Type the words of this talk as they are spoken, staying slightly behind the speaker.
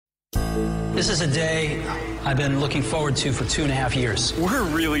This is a day I've been looking forward to for 2.5 years. We're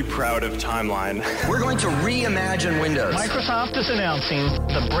really proud of Timeline. We're going to reimagine Windows. Microsoft is announcing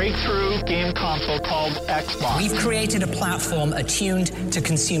the breakthrough game console called Xbox. We've created a platform attuned to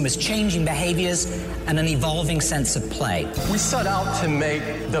consumers' changing behaviors and an evolving sense of play. We set out to make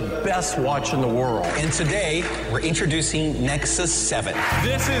the best watch in the world. And today, we're introducing Nexus 7.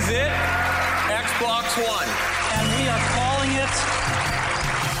 This is it, Xbox One. And we are calling it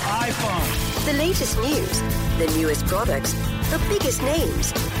iPhone. The latest news, the newest products, the biggest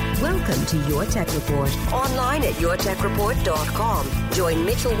names. Welcome to Your Tech Report. Online at YourTechReport.com. Join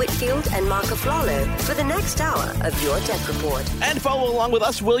Mitchell Whitfield and Mark Aflalo for the next hour of Your Tech Report. And follow along with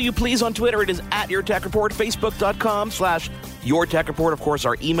us, will you please, on Twitter. It is at YourTechReport, Facebook.com/YourTechReport. Of course,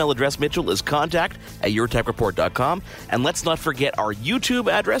 our email address, Mitchell, is contact@YourTechReport.com. And let's not forget our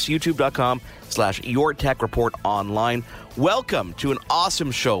YouTube address, YouTube.com/YourTechReportOnline. Welcome to an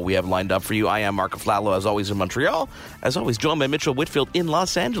awesome show we have lined up for you. I am Mark Aflalo, as always, in Montreal. As always, joined by Mitchell Whitfield in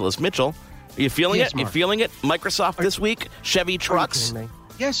Los Angeles. Mitchell, are you feeling it? Mark. You feeling it? Microsoft this week, Chevy trucks.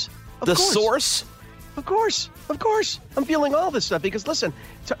 Yes, of the course. source. Of course. I'm feeling all this stuff because listen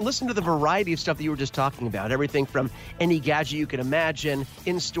to the variety of stuff that you were just talking about. Everything from any gadget you can imagine,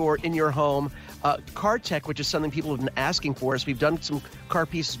 in store, in your home. Car tech, which is something people have been asking for us. We've done some car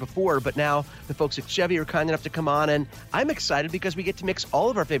pieces before, but now the folks at Chevy are kind enough to come on, and I'm excited because we get to mix all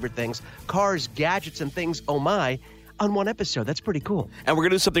of our favorite things, cars, gadgets, and things, oh my, on one episode. That's pretty cool. And we're going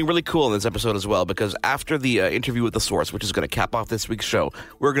to do something really cool in this episode as well, because after the interview with The Source, which is going to cap off this week's show,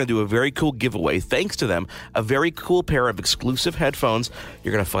 we're going to do a very cool giveaway. Thanks to them, a very cool pair of exclusive headphones.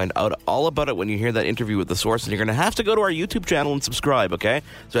 You're going to find out all about it when you hear that interview with The Source, and you're going to have to go to our YouTube channel and subscribe, okay?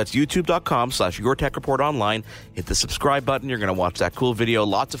 So that's youtube.com/YourTechReport.online. Hit the subscribe button. You're going to watch that cool video.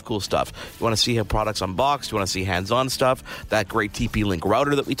 Lots of cool stuff. You want to see how products unboxed? You want to see hands-on stuff? That great TP-Link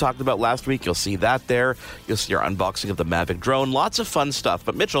router that we talked about last week, you'll see that there. You'll see our unboxing of the Mavic drone. Lots of fun stuff.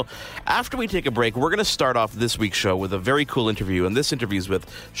 But Mitchell, after we take a break, we're going to start off this week's show with a very cool interview. And this interview is with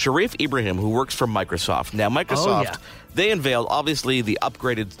Sharif Ibrahim, who works for Microsoft. Now, Microsoft, they unveiled, obviously, the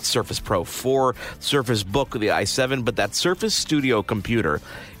upgraded Surface Pro 4, Surface Book, the i7, but that Surface Studio computer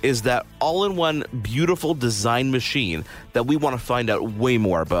is that all-in-one beautiful design machine that we want to find out way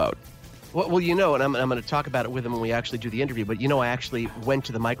more about. Well, and I'm going to talk about it with him when we actually do the interview, but I actually went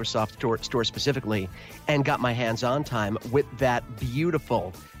to the Microsoft store specifically and got my hands-on time with that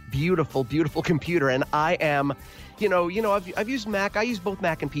beautiful, beautiful, beautiful computer. And I am, I've used Mac. I use both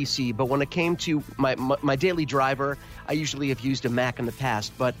Mac and PC, but when it came to my daily driver, I usually have used a Mac in the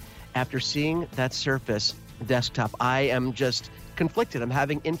past. But after seeing that Surface desktop, I am just conflicted. I'm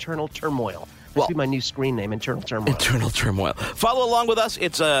having internal turmoil. That'll be my new screen name, Internal Turmoil. Internal Turmoil. Follow along with us.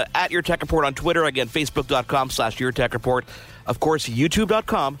 It's at Your Tech Report on Twitter. Again, Facebook.com/YourTechReport. Of course,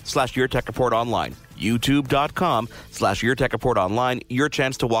 YouTube.com/YourTechReportOnline. YouTube.com/YourTechReportOnline. Your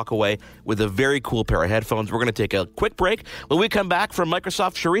chance to walk away with a very cool pair of headphones. We're going to take a quick break. When we come back from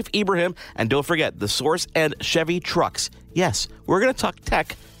Microsoft, Sharif Ibrahim, and don't forget, The Source and Chevy trucks. Yes, we're going to talk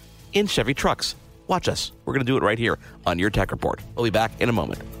tech in Chevy trucks. Watch us. We're going to do it right here on Your Tech Report. We'll be back in a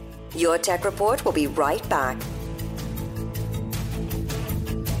moment. Your Tech Report will be right back.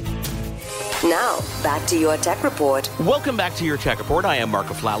 Now, back to Your Tech Report. Welcome back to Your Tech Report. I am Mark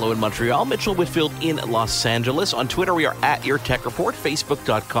Aflalo in Montreal, Mitchell Whitfield in Los Angeles. On Twitter, we are at Your Tech Report,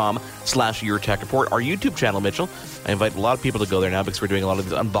 Facebook.com/YourTechReport. Our YouTube channel, Mitchell, I invite a lot of people to go there now because we're doing a lot of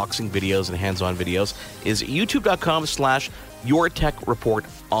unboxing videos and hands-on videos, is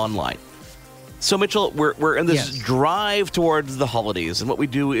YouTube.com/YourTechReportOnline. So, Mitchell, we're in this drive towards the holidays, and what we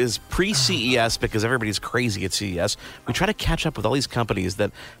do is pre-CES, because everybody's crazy at CES, we try to catch up with all these companies that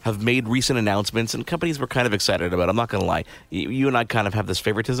have made recent announcements, and companies we're kind of excited about. I'm not going to lie. You and I kind of have this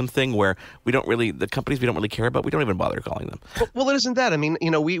favoritism thing where the companies we don't really care about, we don't even bother calling them. Well, it isn't that. I mean,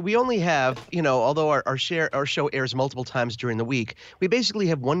 we only have, although our show airs multiple times during the week, we basically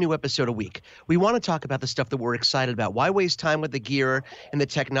have one new episode a week. We want to talk about the stuff that we're excited about. Why waste time with the gear and the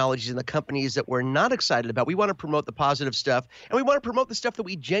technologies and the companies that we're not excited about? We want to promote the positive stuff, and we want to promote the stuff that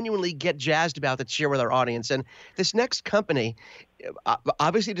we genuinely get jazzed about, that share with our audience. And this next company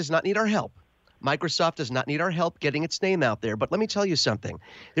obviously does not need our help. Microsoft does not need our help getting its name out there. But let me tell you something.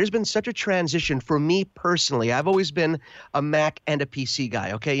 There's been such a transition for me personally. I've always been a Mac and a PC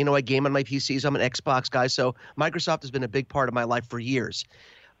guy, okay? I game on my PCs. I'm an Xbox guy, so Microsoft has been a big part of my life for years.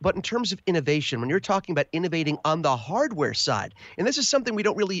 But in terms of innovation, when you're talking about innovating on the hardware side, and this is something we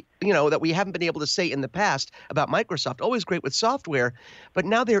don't really, that we haven't been able to say in the past about Microsoft, always great with software, but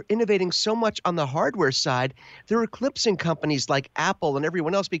now they're innovating so much on the hardware side, they're eclipsing companies like Apple and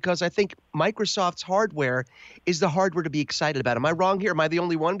everyone else because I think Microsoft's hardware is the hardware to be excited about. Am I wrong here? Am I the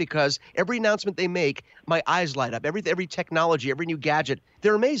only one? Because every announcement they make, my eyes light up. Every technology, every new gadget,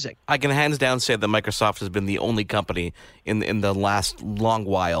 they're amazing. I can hands down say that Microsoft has been the only company in the last long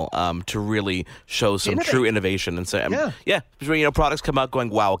while to really show some true innovation and say, products come out going,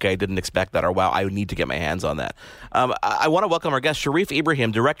 wow, okay, I didn't expect that, or wow, I need to get my hands on that. I want to welcome our guest, Sharif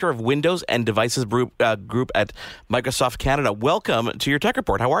Ibrahim, Director of Windows and Devices Group at Microsoft Canada. Welcome to your Tech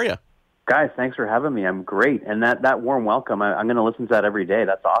Report. How are you? Guys, thanks for having me. I'm great. And that warm welcome, I'm going to listen to that every day.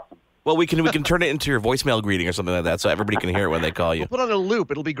 That's awesome. Well, we can turn it into your voicemail greeting or something like that so everybody can hear it when they call you. We'll put on a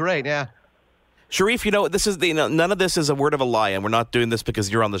loop. It'll be great, yeah. Sharif, this is none of this is a word of a lie, and we're not doing this because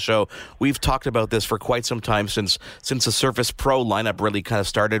you're on the show. We've talked about this for quite some time since the Surface Pro lineup really kind of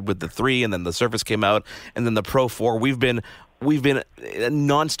started with the 3, and then the Surface came out, and then the Pro 4. We've been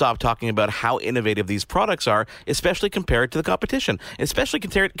nonstop talking about how innovative these products are, especially compared to the competition, especially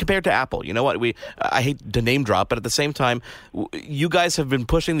compared to Apple. You know what? I hate to name drop, but at the same time, you guys have been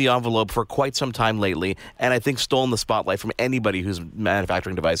pushing the envelope for quite some time lately, and I think stolen the spotlight from anybody who's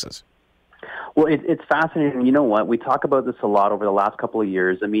manufacturing devices. Well, it's fascinating. You know what? We talk about this a lot over the last couple of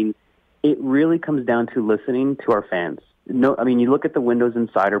years. I mean, it really comes down to listening to our fans. You look at the Windows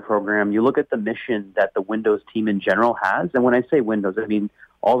Insider program, you look at the mission that the Windows team in general has. And when I say Windows, I mean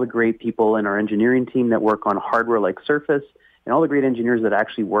all the great people in our engineering team that work on hardware like Surface and all the great engineers that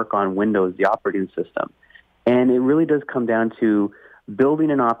actually work on Windows, the operating system. And it really does come down to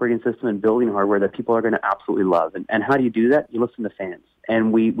building an operating system and building hardware that people are going to absolutely love. And how do you do that? You listen to fans.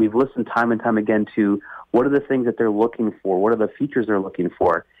 And we've listened time and time again to what are the things that they're looking for, what are the features they're looking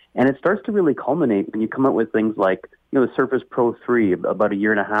for. And it starts to really culminate when you come up with things like, the Surface Pro 3 about a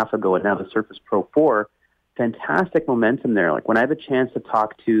year and a half ago, and now the Surface Pro 4, fantastic momentum there. Like when I have a chance to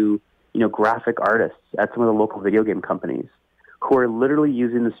talk to, graphic artists at some of the local video game companies who are literally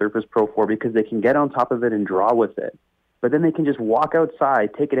using the Surface Pro 4 because they can get on top of it and draw with it. But then they can just walk outside,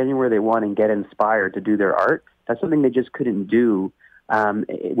 take it anywhere they want, and get inspired to do their art. That's something they just couldn't do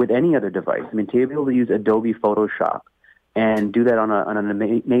with any other device. I mean, to be able to use Adobe Photoshop and do that on an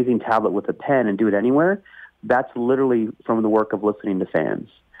amazing tablet with a pen and do it anywhere, that's literally from the work of listening to fans.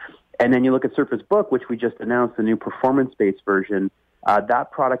 And then you look at Surface Book, which we just announced, the new performance-based version.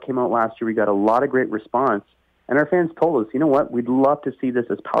 That product came out last year. We got a lot of great response. And our fans told us, you know what, we'd love to see this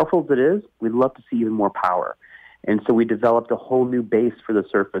as powerful as it is. We'd love to see even more power. And so we developed a whole new base for the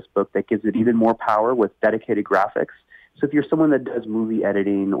Surface Book that gives it even more power with dedicated graphics. So if you're someone that does movie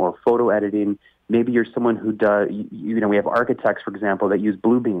editing or photo editing, maybe you're someone who does, we have architects, for example, that use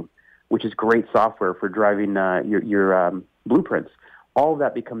Bluebeam, which is great software for driving your blueprints. All of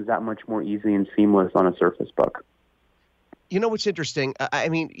that becomes that much more easy and seamless on a Surface Book. You know what's interesting? I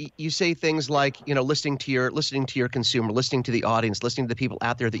mean, you say things like, listening to your consumer, listening to the audience, listening to the people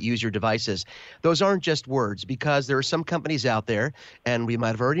out there that use your devices. Those aren't just words, because there are some companies out there, and we might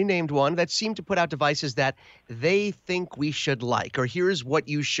have already named one, that seem to put out devices that they think we should like, or here's what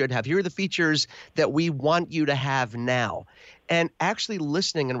you should have. Here are the features that we want you to have now. And actually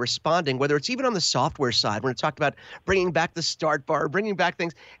listening and responding, whether it's even on the software side, when it talked about bringing back the start bar, bringing back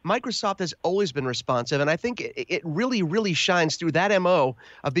things, Microsoft has always been responsive. And I think it really, really shines through that MO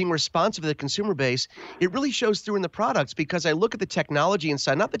of being responsive to the consumer base. It really shows through in the products, because I look at the technology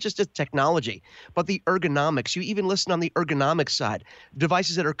inside, not that just the technology, but the ergonomics. You even listen on the ergonomic side,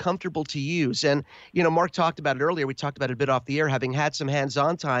 devices that are comfortable to use. And, Mark talked about it earlier. We talked about it a bit off the air, having had some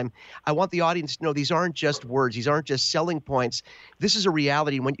hands-on time. I want the audience to know these aren't just words. These aren't just selling points. This is a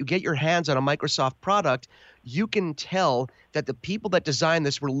reality. When you get your hands on a Microsoft product, you can tell that the people that designed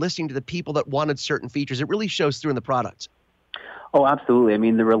this were listening to the people that wanted certain features. It really shows through in the products. Oh, absolutely. I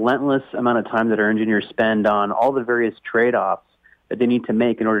mean, the relentless amount of time that our engineers spend on all the various trade-offs that they need to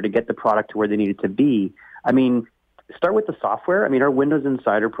make in order to get the product to where they need it to be. I mean, start with the software. I mean, our Windows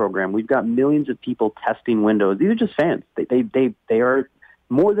Insider program, we've got millions of people testing Windows. These are just fans. They are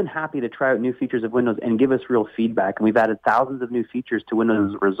more than happy to try out new features of Windows and give us real feedback. And we've added thousands of new features to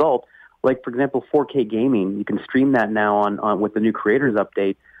Windows as a result. Like, for example, 4K gaming. You can stream that now on with the new Creators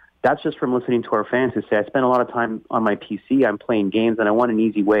Update. That's just from listening to our fans who say, I spend a lot of time on my PC, I'm playing games, and I want an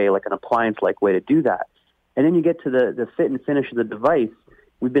easy way, like an appliance-like way to do that. And then you get to the fit and finish of the device.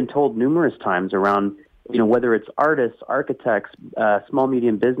 We've been told numerous times around, whether it's artists, architects, small,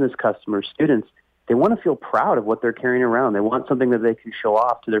 medium business customers, students, they want to feel proud of what they're carrying around. They want something that they can show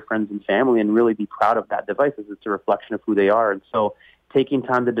off to their friends and family and really be proud of that device, as it's a reflection of who they are. And so taking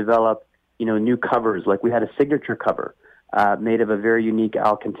time to develop, new covers. Like we had a signature cover made of a very unique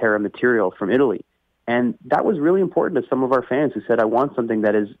Alcantara material from Italy. And that was really important to some of our fans who said, I want something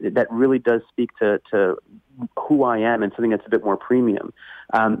that really does speak to who I am and something that's a bit more premium.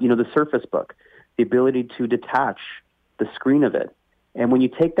 The Surface Book, the ability to detach the screen of it. And when you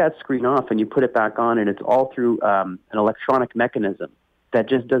take that screen off and you put it back on, and it's all through an electronic mechanism that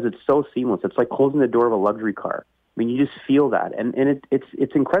just does it so seamless. It's like closing the door of a luxury car. I mean, you just feel that. And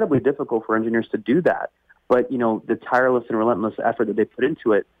it's incredibly difficult for engineers to do that. But, the tireless and relentless effort that they put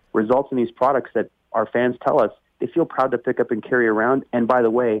into it results in these products that our fans tell us they feel proud to pick up and carry around. And by the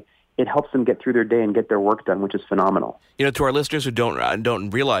way, it helps them get through their day and get their work done, which is phenomenal. To our listeners who don't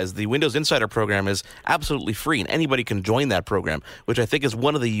realize, the Windows Insider program is absolutely free, and anybody can join that program, which I think is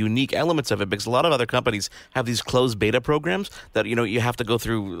one of the unique elements of it, because a lot of other companies have these closed beta programs that, you have to go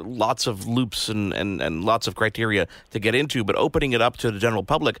through lots of loops and lots of criteria to get into. But opening it up to the general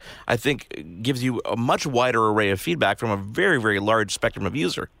public, I think, gives you a much wider array of feedback from a very, very large spectrum of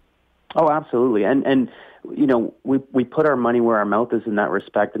user. Oh, absolutely. And we put our money where our mouth is in that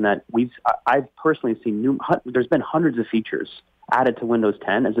respect, and that I've personally seen there's been hundreds of features added to Windows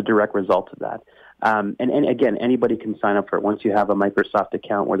 10 as a direct result of that. And again, anybody can sign up for it. Once you have a Microsoft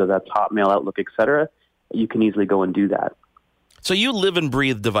account, whether that's Hotmail, Outlook, etc., you can easily go and do that. So you live and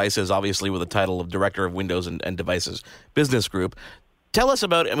breathe devices, obviously, with the title of Director of Windows and Devices Business Group. Tell us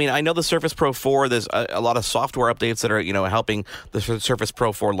about, I know the Surface Pro 4, there's a lot of software updates that are, helping the Surface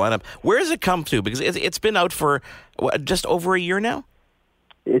Pro 4 lineup. Where has it come to? Because it's been out for just over a year now?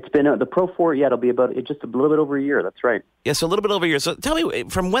 It's been the Pro 4, it'll be just a little bit over a year. That's right. Yeah, so a little bit over a year. So tell me,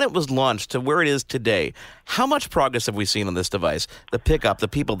 from when it was launched to where it is today, how much progress have we seen on this device? The pickup, the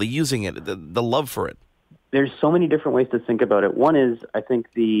people, the using it, the love for it? There's so many different ways to think about it. One is, I think,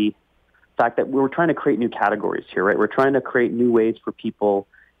 the fact that we're trying to create new categories here, right? We're trying to create new ways for people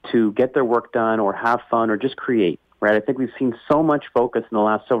to get their work done or have fun or just create, right? I think we've seen so much focus in the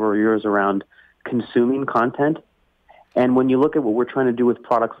last several years around consuming content. And when you look at what we're trying to do with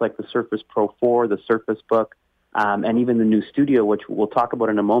products like the Surface Pro 4, the Surface Book, and even the new Studio, which we'll talk about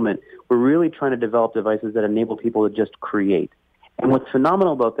in a moment, we're really trying to develop devices that enable people to just create. And what's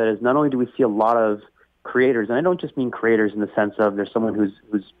phenomenal about that is not only do we see a lot of creators, and I don't just mean creators in the sense of there's someone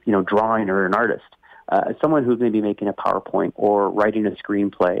who's drawing or an artist, someone who's maybe making a PowerPoint or writing a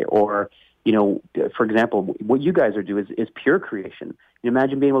screenplay, or for example, what you guys are doing is pure creation. You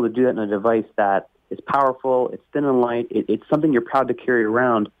imagine being able to do that in a device that is powerful, it's thin and light, it's something you're proud to carry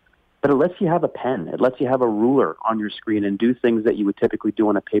around, but it lets you have a pen, it lets you have a ruler on your screen and do things that you would typically do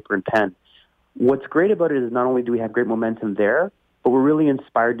on a paper and pen. What's great about it is not only do we have great momentum there, but we're really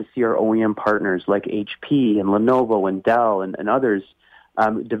inspired to see our OEM partners like HP and Lenovo and Dell and others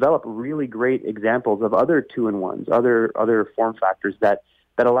develop really great examples of other two-in-ones, other form factors that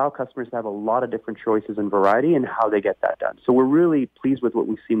allow customers to have a lot of different choices and variety in how they get that done. So we're really pleased with what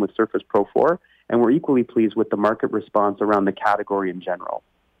we've seen with Surface Pro 4, and we're equally pleased with the market response around the category in general.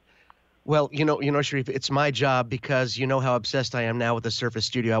 Well, Sharif, it's my job because you know how obsessed I am now with the Surface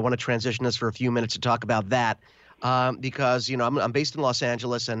Studio. I want to transition us for a few minutes to talk about that. Because, I'm based in Los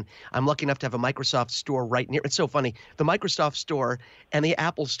Angeles, and I'm lucky enough to have a Microsoft store right near. It's so funny. The Microsoft store and the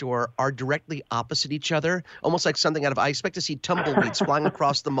Apple store are directly opposite each other, almost like something out of. I expect to see tumbleweeds flying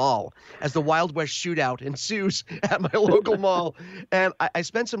across the mall as the Wild West shootout ensues at my local mall. And I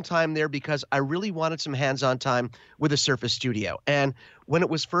spent some time there because I really wanted some hands-on time with the Surface Studio. And when it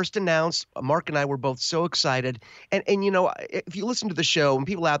was first announced, Mark and I were both so excited. And if you listen to the show, and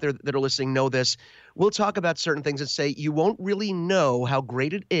people out there that are listening know this, we'll talk about certain things and say you won't really know how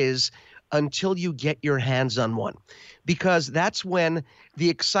great it is until you get your hands on one. Because that's when the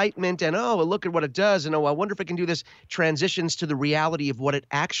excitement and, oh, look at what it does, and, oh, I wonder if I can do this, transitions to the reality of what it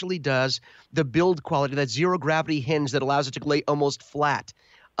actually does, the build quality, that zero-gravity hinge that allows it to lay almost flat.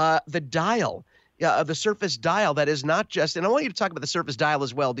 The dial. The Surface Dial that is not just, and I want you to talk about the Surface Dial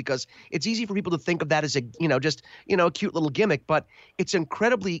as well, because it's easy for people to think of that as a cute little gimmick, but it's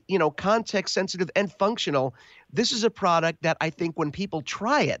incredibly, context sensitive and functional. This is a product that I think when people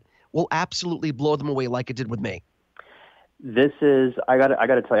try it will absolutely blow them away like it did with me. This is, I got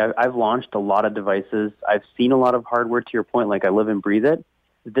to tell you, I've launched a lot of devices. I've seen a lot of hardware, to your point, like I live and breathe it.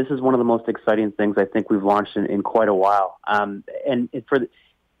 This is one of the most exciting things I think we've launched in quite a while.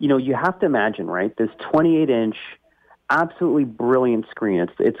 You have to imagine, right, this 28-inch, absolutely brilliant screen.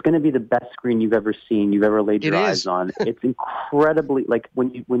 It's going to be the best screen you've ever seen, you've ever laid your eyes on. It's incredibly, like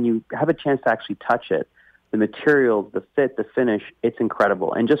when you have a chance to actually touch it, the materials, the fit, the finish, it's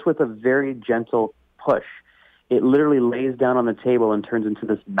incredible. And just with a very gentle push, it literally lays down on the table and turns into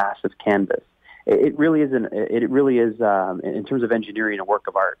this massive canvas. It really is in terms of engineering a work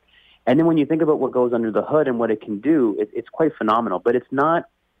of art. And then when you think about what goes under the hood and what it can do, it's quite phenomenal. But it's not,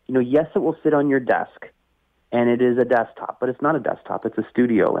 yes, it will sit on your desk, and it is a desktop, but it's not a desktop. It's a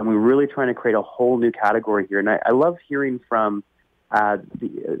studio, and we're really trying to create a whole new category here. And I love hearing from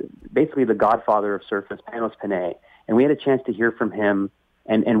basically the godfather of Surface, Panos Panay, and we had a chance to hear from him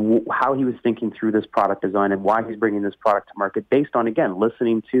and how he was thinking through this product design and why he's bringing this product to market based on, again,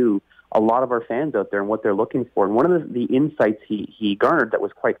 listening to a lot of our fans out there and what they're looking for. And one of the insights he garnered that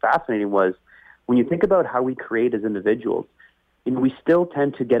was quite fascinating was when you think about how we create as individuals, we still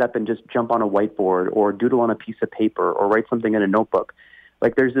tend to get up and just jump on a whiteboard or doodle on a piece of paper or write something in a notebook.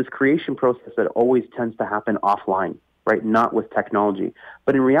 Like there's this creation process that always tends to happen offline, right? Not with technology.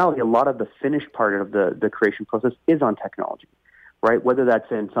 But in reality, a lot of the finished part of the creation process is on technology, right? Whether that's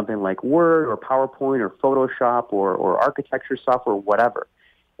in something like Word or PowerPoint or Photoshop or architecture software, whatever.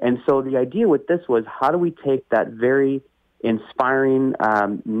 And so the idea with this was, how do we take that very inspiring,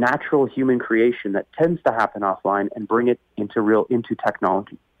 natural human creation that tends to happen offline and bring it into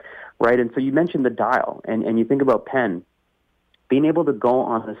technology, right? And so you mentioned the dial, and you think about pen. Being able to go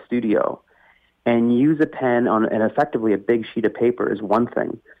on the studio and use a pen and effectively a big sheet of paper is one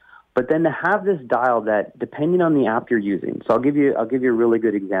thing. But then to have this dial that, depending on the app you're using, so I'll give you a really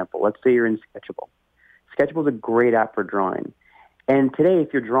good example. Let's say you're in Sketchable. Sketchable is a great app for drawing. And today,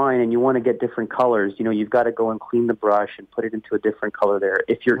 if you're drawing and you want to get different colors, you've got to go and clean the brush and put it into a different color there.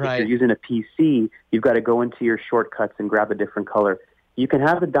 If you're using a PC, you've got to go into your shortcuts and grab a different color. You can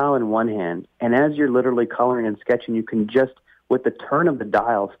have the dial in one hand, and as you're literally coloring and sketching, you can just, with the turn of the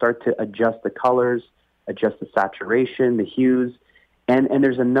dial, start to adjust the colors, adjust the saturation, the hues. And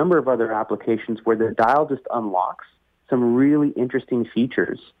there's a number of other applications where the dial just unlocks some really interesting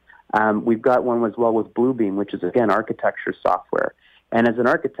features. We've got one as well with Bluebeam, which is, again, architecture software. And as an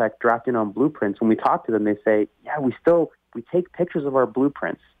architect drafting on blueprints, when we talk to them, they say, yeah, we take pictures of our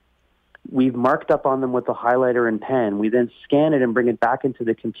blueprints. We've marked up on them with a highlighter and pen. We then scan it and bring it back into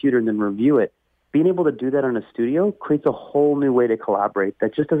the computer and then review it. Being able to do that on a studio creates a whole new way to collaborate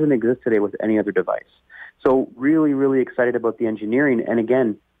that just doesn't exist today with any other device. So really, really excited about the engineering. And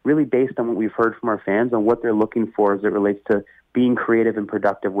again, really based on what we've heard from our fans on what they're looking for as it relates to being creative and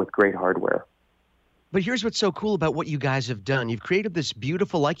productive with great hardware. But here's what's so cool about what you guys have done. You've created this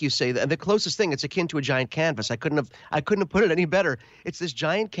beautiful, like you say, the closest thing, it's akin to a giant canvas. I couldn't have put it any better. It's this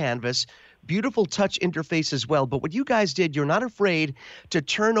giant canvas, beautiful touch interface as well. But what you guys did, you're not afraid to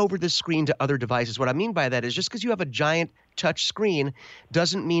turn over the screen to other devices. What I mean by that is just because you have a giant touch screen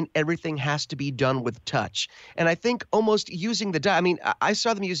doesn't mean everything has to be done with touch. And I think almost using the dial, I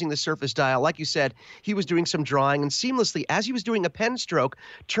saw them using the Surface dial. Like you said, he was doing some drawing, and seamlessly, as he was doing a pen stroke,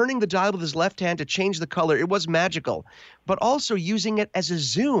 turning the dial with his left hand to change the color, it was magical. But also using it as a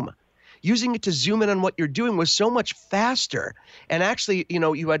zoom. Using it to zoom in on what you're doing was so much faster. And actually,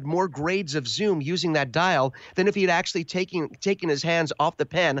 you had more grades of zoom using that dial than if he had actually taken his hands off the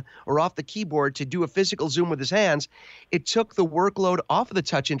pen or off the keyboard to do a physical zoom with his hands. It took the workload off of the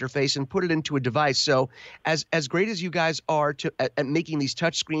touch interface and put it into a device. So as great as you guys are at making these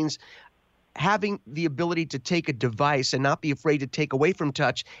touch screens, having the ability to take a device and not be afraid to take away from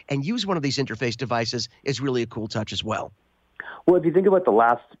touch and use one of these interface devices is really a cool touch as well. Well, if you think about the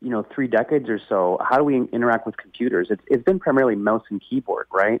last, 3 decades or so, how do we interact with computers? It's been primarily mouse and keyboard,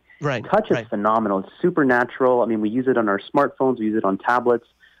 right? Right. Touch is phenomenal. It's super natural. We use it on our smartphones. We use it on tablets.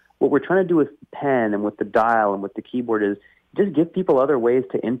 What we're trying to do with pen and with the dial and with the keyboard is just give people other ways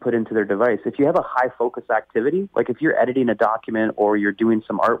to input into their device. If you have a high-focus activity, like if you're editing a document or you're doing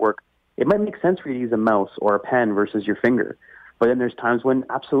some artwork, it might make sense for you to use a mouse or a pen versus your finger. But then there's times when,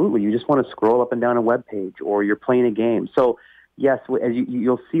 absolutely, you just want to scroll up and down a web page or you're playing a game. So yes, as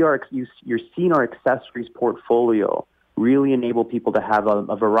you're seeing our accessories portfolio really enable people to have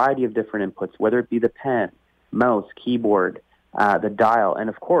a variety of different inputs, whether it be the pen, mouse, keyboard, the dial, and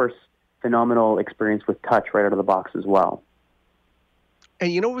of course, phenomenal experience with touch right out of the box as well.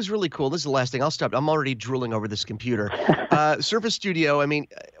 And you know what was really cool? This is the last thing. I'll stop. I'm already drooling over this computer. Surface Studio,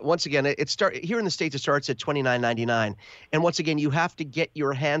 once again, here in the States, it starts at $29.99. And once again, you have to get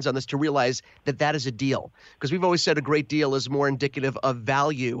your hands on this to realize that is a deal. Because we've always said a great deal is more indicative of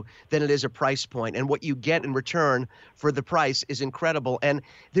value than it is a price point. And what you get in return for the price is incredible. And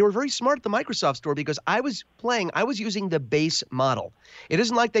they were very smart at the Microsoft store because I was using the base model. It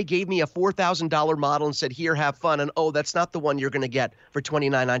isn't like they gave me a $4,000 model and said, here, have fun. And, oh, that's not the one you're going to get for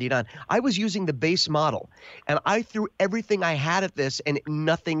 $29.99. I was using the base model, and I threw everything I had at this, and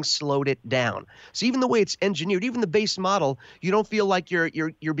nothing slowed it down. So even the way it's engineered, even the base model, you don't feel like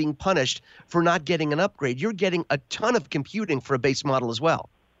you're being punished for not getting an upgrade. You're getting a ton of computing for a base model as well.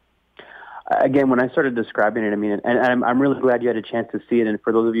 again, when I started describing it, I mean, and I'm really glad you had a chance to see it. And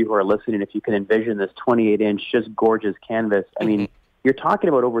for those of you who are listening, if you can envision this 28-inch, just gorgeous canvas, I mean, you're talking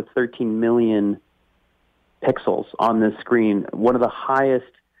about over 13 million pixels on this screen, one of the highest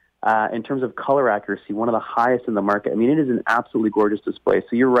in terms of color accuracy, one of the highest in the market. I mean, it is an absolutely gorgeous display.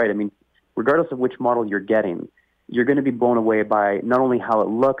 So you're right. I mean, regardless of which model you're getting, you're going to be blown away by not only how it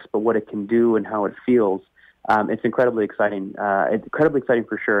looks, but what it can do and how it feels. It's incredibly exciting. It's incredibly exciting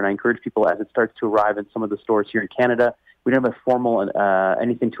for sure. And I encourage people, as it starts to arrive in some of the stores here in Canada, we don't have a formal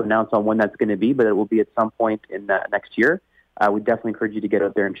anything to announce on when that's going to be, but it will be at some point in next year. We definitely encourage you to get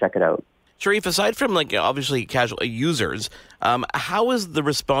out there and check it out. Sharif, aside from obviously casual users, how has the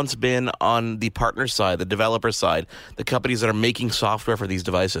response been on the partner side, the developer side, the companies that are making software for these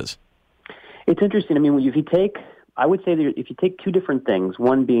devices? It's interesting. I mean, I would say that if you take two different things,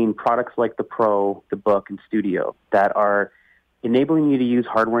 one being products like the Pro, the Book, and Studio that are enabling you to use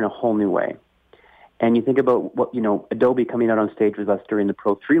hardware in a whole new way. And you think about what, Adobe coming out on stage with us during the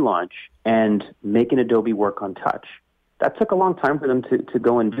Pro 3 launch and making Adobe work on touch. That took a long time for them to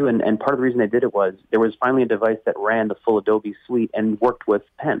go and do, and part of the reason they did it was there was finally a device that ran the full Adobe suite and worked with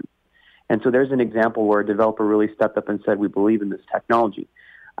Pen. And so there's an example where a developer really stepped up and said, we believe in this technology.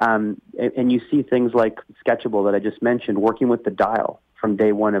 And you see things like Sketchable that I just mentioned, working with the dial from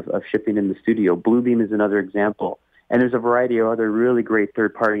day one of shipping in the studio. Bluebeam is another example. And there's a variety of other really great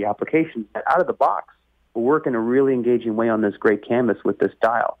third-party applications that out of the box will work in a really engaging way on this great canvas with this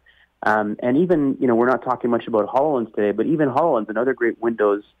dial. And even, we're not talking much about HoloLens today, but even HoloLens, another great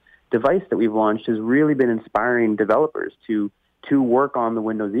Windows device that we've launched, has really been inspiring developers to work on the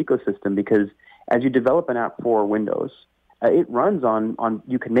Windows ecosystem, because as you develop an app for Windows, it runs on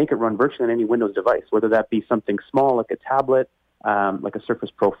you can make it run virtually on any Windows device, whether that be something small like a tablet, like a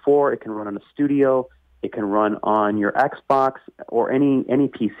Surface Pro 4. It can run on a Studio. It can run on your Xbox or any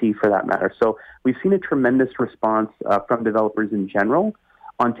PC for that matter. So we've seen a tremendous response from developers in general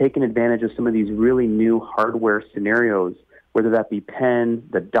on taking advantage of some of these really new hardware scenarios, whether that be Pen,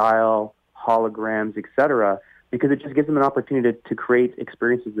 the dial, holograms, etc., because it just gives them an opportunity to create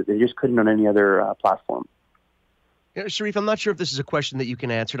experiences that they just couldn't on any other platform. Sharif, I'm not sure if this is a question that you can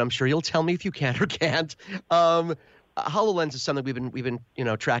answer, and I'm sure you'll tell me if you can or can't. HoloLens is something we've been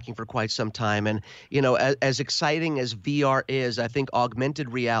tracking for quite some time, and as exciting as VR is, I think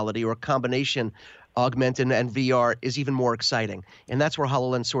augmented reality or a combination augmented and VR is even more exciting, and that's where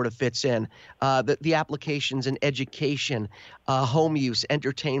HoloLens sort of fits in. The applications in education, home use,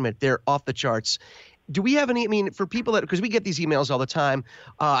 entertainment, they're off the charts. Do we have any, for people because we get these emails all the time,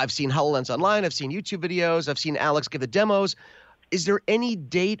 I've seen HoloLens online, I've seen YouTube videos, I've seen Alex give the demos. Is there any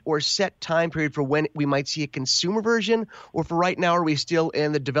date or set time period for when we might see a consumer version, or for right now, are we still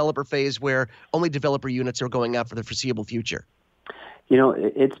in the developer phase where only developer units are going out for the foreseeable future?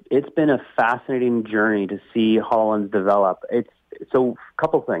 It's been a fascinating journey to see HoloLens develop. So a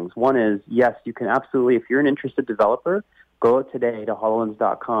couple things. One is, yes, you can absolutely, if you're an interested developer, go out today to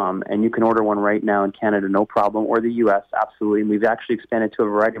HoloLens.com and you can order one right now in Canada, no problem, or the U.S., absolutely. And we've actually expanded to a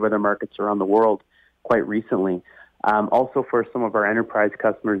variety of other markets around the world quite recently. Also, for some of our enterprise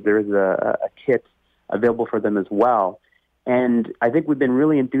customers, there is a kit available for them as well. And I think we've been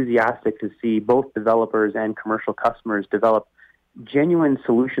really enthusiastic to see both developers and commercial customers develop genuine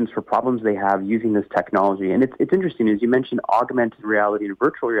solutions for problems they have using this technology. And it's interesting, as you mentioned, augmented reality and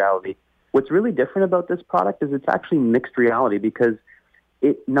virtual reality. What's really different about this product is it's actually mixed reality, because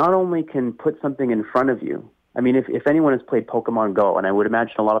it not only can put something in front of you. I mean, if anyone has played Pokemon Go, and I would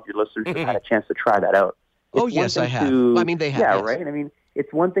imagine a lot of your listeners have had a chance to try that out. Oh, yes, I have. They have. Yeah, yes. Right? I mean,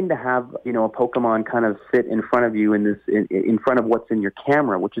 it's one thing to have, a Pokemon kind of sit in front of you in front of what's in your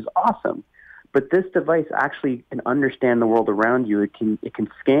camera, which is awesome. But this device actually can understand the world around you. It can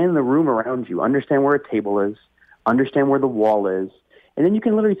scan the room around you, understand where a table is, understand where the wall is, and then you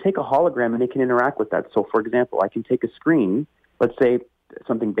can literally take a hologram and it can interact with that. So, for example, I can take a screen, let's say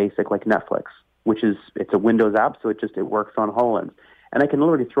something basic like Netflix, it's a Windows app, so it works on HoloLens. And I can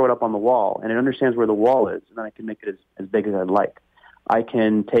literally throw it up on the wall, and it understands where the wall is, and then I can make it as big as I'd like. I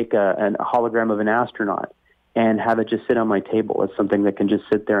can take a hologram of an astronaut and have it just sit on my table as something that can just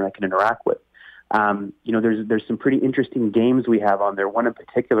sit there and I can interact with. There's some pretty interesting games we have on there. One in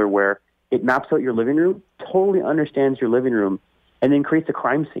particular where it maps out your living room, totally understands your living room, and then creates a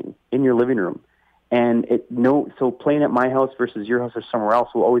crime scene in your living room. And so playing at my house versus your house or somewhere else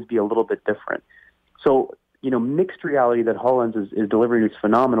will always be a little bit different. So, mixed reality that HoloLens is delivering is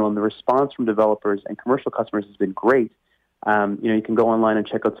phenomenal, and the response from developers and commercial customers has been great. You can go online and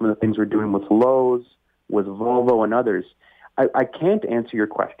check out some of the things we're doing with Lowe's, with Volvo, and others. I can't answer your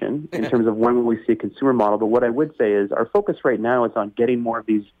question in terms of when will we see a consumer model, but what I would say is our focus right now is on getting more of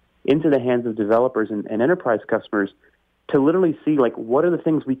these into the hands of developers and enterprise customers to literally see, like, what are the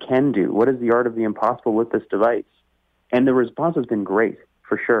things we can do? What is the art of the impossible with this device? And the response has been great,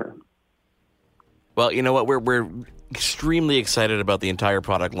 for sure. Well, you know what? We're extremely excited about the entire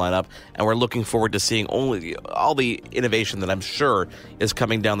product lineup, and we're looking forward to seeing all the innovation that I'm sure is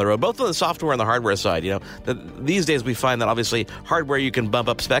coming down the road, both on the software and the hardware side. You know, these days we find that obviously hardware, you can bump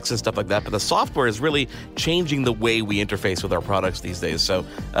up specs and stuff like that, but the software is really changing the way we interface with our products these days. So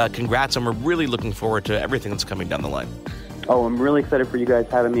congrats, and we're really looking forward to everything that's coming down the line. Oh, I'm really excited for you guys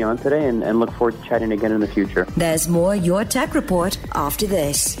having me on today, and look forward to chatting again in the future. There's more Your Tech Report after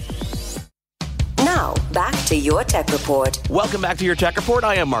this. Now, back to Your Tech Report. Welcome back to Your Tech Report.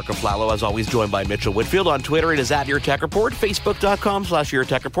 I am Marco Flallo, as always, joined by Mitchell Whitfield. On Twitter, it is at Your Tech Report, Facebook.com/Your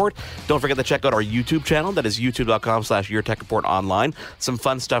Tech Report. Don't forget to check out our YouTube channel. That is YouTube.com/Your Tech Report online. Some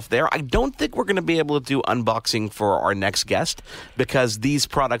fun stuff there. I don't think we're going to be able to do unboxing for our next guest because these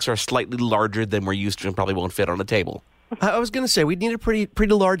products are slightly larger than we're used to and probably won't fit on the table. I was going to say, we need a pretty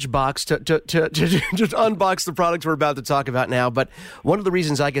large box to just unbox the products we're about to talk about now. But one of the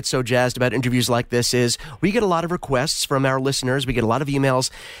reasons I get so jazzed about interviews like this is we get a lot of requests from our listeners. We get a lot of emails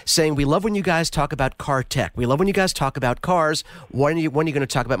saying, we love when you guys talk about car tech. We love when you guys talk about cars. When are you going to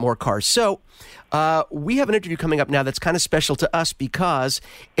talk about more cars? So we have an interview coming up now that's kind of special to us because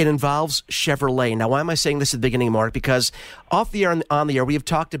it involves Chevrolet. Now, why am I saying this at the beginning, Mark? Because off the air and on the air, we have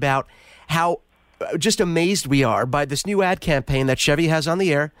talked about how just amazed we are by this new ad campaign that Chevy has on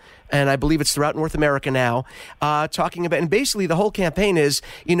the air, and I believe it's throughout North America now, talking about, and basically the whole campaign is,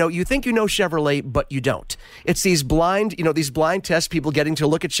 you think you know Chevrolet, but you don't. It's these blind tests, people getting to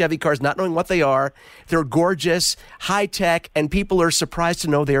look at Chevy cars, not knowing what they are. They're gorgeous, high-tech, and people are surprised to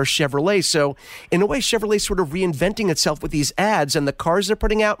know they are Chevrolet. So, in a way, Chevrolet's sort of reinventing itself with these ads, and the cars they're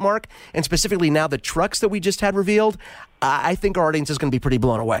putting out, Mark, and specifically now the trucks that we just had revealed, I think our audience is going to be pretty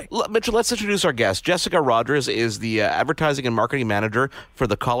blown away. Mitchell, let's introduce our guest. Jessica Rogers is the advertising and marketing manager for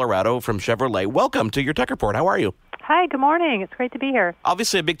the Colorado from Chevrolet. Welcome to Your Tech Report. How are you? Hi, good morning. It's great to be here.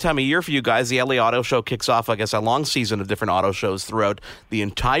 Obviously a big time of year for you guys. The LA Auto Show kicks off, I guess, a long season of different auto shows throughout the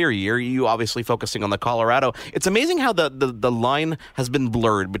entire year. You obviously focusing on the Colorado. It's amazing how the line has been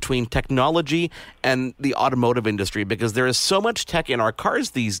blurred between technology and the automotive industry, because there is so much tech in our cars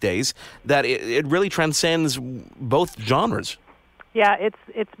these days that it really transcends both genres. Yeah,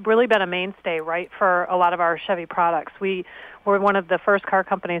 it's really been a mainstay, right, for a lot of our Chevy products. We're one of the first car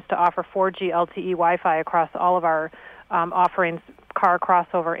companies to offer 4G LTE Wi-Fi across all of our offerings, car,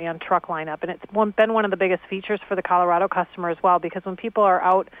 crossover, and truck lineup. And it's been one of the biggest features for the Colorado customer as well, because when people are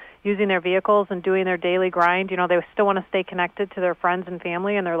out using their vehicles and doing their daily grind, they still want to stay connected to their friends and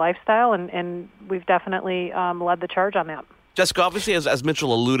family and their lifestyle, and we've definitely led the charge on that. Jessica, obviously, as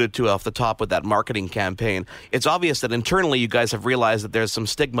Mitchell alluded to off the top with that marketing campaign, it's obvious that internally you guys have realized that there's some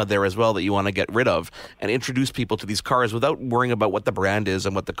stigma there as well that you want to get rid of and introduce people to these cars without worrying about what the brand is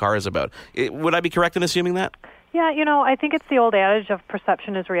and what the car is about. Would I be correct in assuming that? Yeah, I think it's the old adage of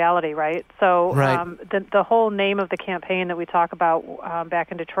perception is reality, right? So right. The whole name of the campaign that we talk about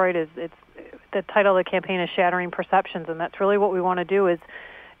back in Detroit it's the title of the campaign is Shattering Perceptions, and that's really what we want to do is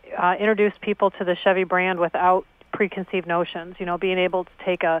introduce people to the Chevy brand without preconceived notions, being able to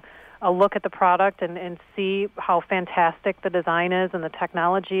take a look at the product and see how fantastic the design is and the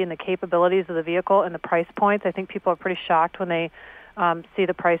technology and the capabilities of the vehicle and the price points. I think people are pretty shocked when they see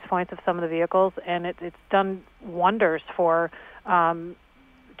the price points of some of the vehicles, and it's done wonders for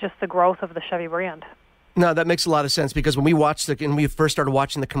just the growth of the Chevy brand. No, that makes a lot of sense, because when we first started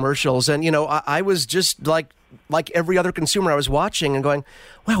watching the commercials, and I was just like every other consumer, I was watching and going,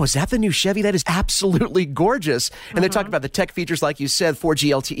 wow, is that the new Chevy? That is absolutely gorgeous. And they talked about the tech features, like you said, 4G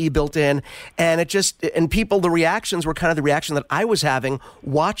LTE built in, and the reactions were kind of the reaction that I was having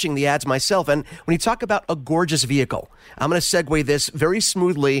watching the ads myself. And when you talk about a gorgeous vehicle, I'm going to segue this very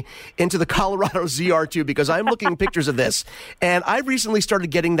smoothly into the Colorado ZR2, because I'm looking at pictures of this, and I've recently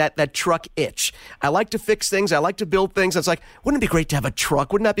started getting that truck itch. I like to fix things. I like to build things. It's like, wouldn't it be great to have a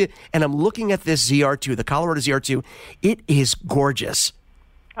truck? Wouldn't that be? And I'm looking at this ZR2, the Colorado ZR2. It is gorgeous.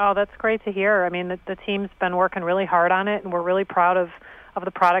 Oh, that's great to hear. I mean, the team's been working really hard on it, and we're really proud of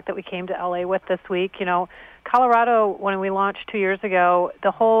the product that we came to LA with this week. Colorado, when we launched 2 years ago,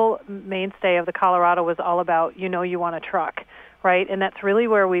 the whole mainstay of the Colorado was all about, you want a truck, right? And that's really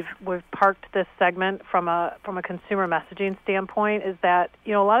where we've parked this segment from a consumer messaging standpoint, is that,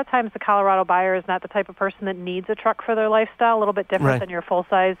 a lot of times the Colorado buyer is not the type of person that needs a truck for their lifestyle, a little bit different than your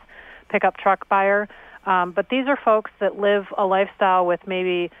full-size pickup truck buyer. But these are folks that live a lifestyle with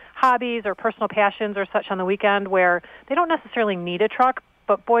maybe hobbies or personal passions or such on the weekend where they don't necessarily need a truck,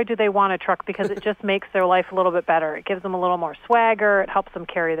 but boy, do they want a truck because it just makes their life a little bit better. It gives them a little more swagger. It helps them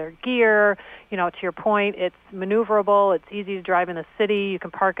carry their gear. To your point, it's maneuverable. It's easy to drive in the city. You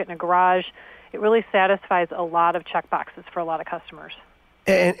can park it in a garage. It really satisfies a lot of check boxes for a lot of customers.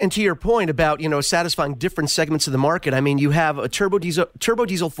 And to your point about, satisfying different segments of the market, I mean, you have a turbo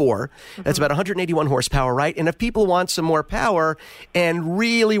diesel 4, that's about 181 horsepower, right? And if people want some more power and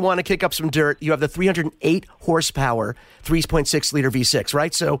really want to kick up some dirt, you have the 308 horsepower, 3.6 liter V6,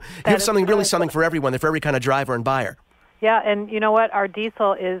 right? So you have something for everyone, for every kind of driver and buyer. Yeah, and you know what? Our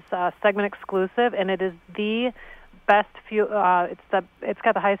diesel is segment exclusive, and it is the best fuel. It's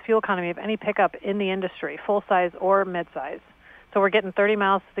got the highest fuel economy of any pickup in the industry, full size or mid size. So we're getting 30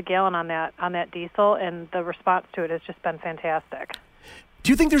 miles to the gallon on that diesel, and the response to it has just been fantastic.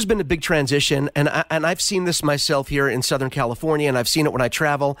 Do you think there's been a big transition? And I've seen this myself here in Southern California, and I've seen it when I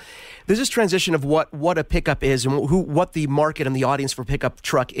travel. There's this transition of what a pickup is and what the market and the audience for pickup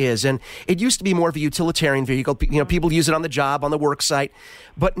truck is. And it used to be more of a utilitarian vehicle. People use it on the job, on the work site.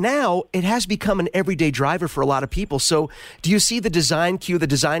 But now it has become an everyday driver for a lot of people. So do you see the design cue, the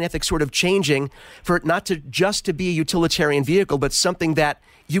design ethics sort of changing for it not to just to be a utilitarian vehicle, but something that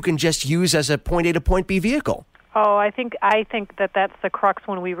you can just use as a point A to point B vehicle? Oh, I think that's the crux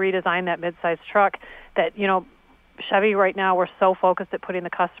when we redesign that midsize truck. That Chevy right now, we're so focused at putting the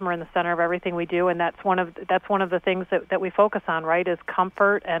customer in the center of everything we do, and that's one of the things that we focus on. Right, is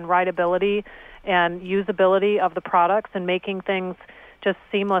comfort and rideability and usability of the products and making things just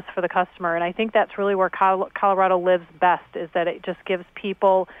seamless for the customer. And I think that's really where Colorado lives best, is that it just gives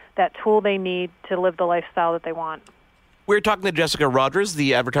people that tool they need to live the lifestyle that they want. We're talking to Jessica Rogers,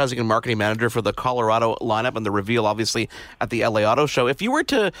 the advertising and marketing manager for the Colorado lineup, and the reveal, obviously, at the LA Auto Show. If you were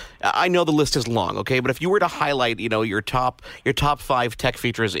to, I know the list is long, okay, but if you were to highlight, your top 5 tech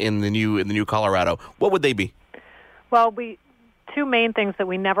features in the new Colorado, what would they be? Well, two main things that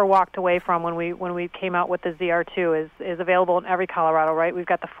we never walked away from when we came out with the ZR2 is available in every Colorado, right? We've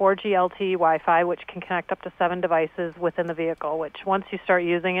got the 4G LTE Wi-Fi, which can connect up to 7 devices within the vehicle, which once you start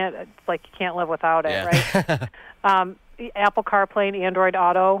using it, it's like you can't live without it, right? Apple CarPlay and Android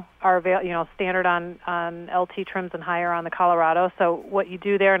Auto are standard on LT trims and higher on the Colorado. So what you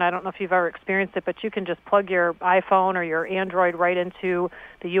do there, and I don't know if you've ever experienced it, but you can just plug your iPhone or your Android right into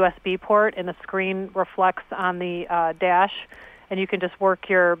the USB port, and the screen reflects on the dash, and you can just work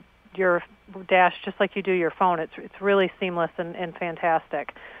your dash just like you do your phone. It's really seamless and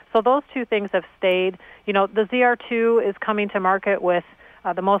fantastic. So those two things have stayed. The ZR2 is coming to market with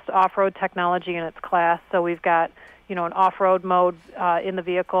the most off-road technology in its class. So we've got an off-road mode in the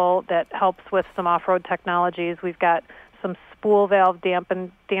vehicle that helps with some off-road technologies. We've got some spool valve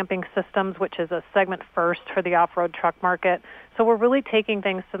damping systems, which is a segment first for the off-road truck market. So we're really taking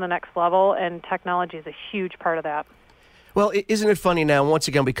things to the next level, and technology is a huge part of that. Well, isn't it funny now, once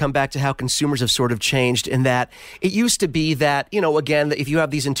again, we come back to how consumers have sort of changed in that it used to be that, again, if you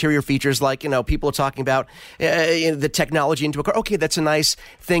have these interior features like, people are talking about the technology into a car, okay, that's a nice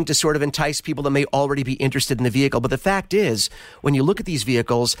thing to sort of entice people that may already be interested in the vehicle. But the fact is, when you look at these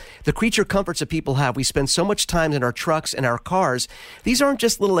vehicles, the creature comforts that people have, we spend so much time in our trucks and our cars. These aren't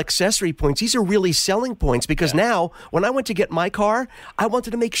just little accessory points. These are really selling points because now, when I went to get my car, I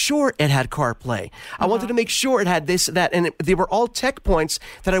wanted to make sure it had CarPlay. I wanted to make sure it had this, that, and they were all tech points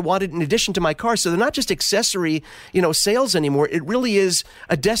that I wanted in addition to my car. So they're not just accessory, sales anymore. It really is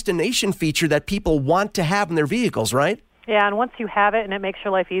a destination feature that people want to have in their vehicles, right? Yeah, and once you have it and it makes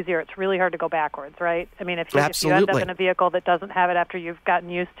your life easier, it's really hard to go backwards, right? I mean, if you end up in a vehicle that doesn't have it after you've gotten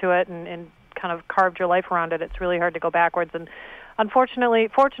used to it and kind of carved your life around it, it's really hard to go backwards. And fortunately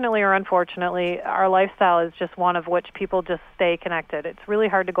or unfortunately, our lifestyle is just one of which people just stay connected. It's really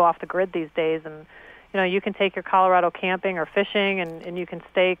hard to go off the grid these days, and you can take your Colorado camping or fishing, and you can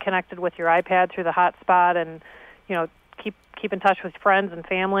stay connected with your iPad through the hotspot, and keep in touch with friends and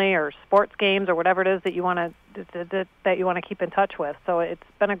family or sports games or whatever it is that you want to keep in touch with. So it's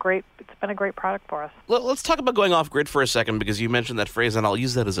been a great product for us. Let's talk about going off grid for a second, because you mentioned that phrase, and I'll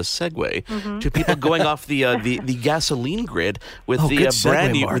use that as a segue to people going off the gasoline grid with the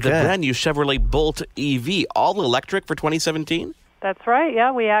brand new Chevrolet Bolt EV, all electric for 2017. That's right.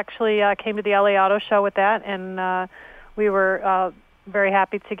 Yeah, we actually came to the LA Auto Show with that, and we were very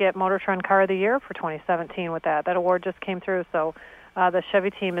happy to get Motor Trend Car of the Year for 2017 with that. That award just came through, so the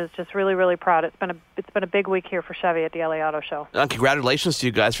Chevy team is just really, really proud. It's been a big week here for Chevy at the LA Auto Show. Congratulations to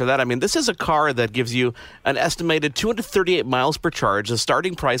you guys for that. I mean, this is a car that gives you an estimated 238 miles per charge, a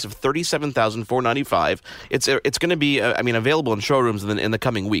starting price of $37,495. It's going to be available in showrooms in the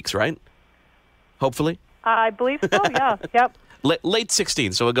coming weeks, right? Hopefully. I believe so. Yeah. Yep. late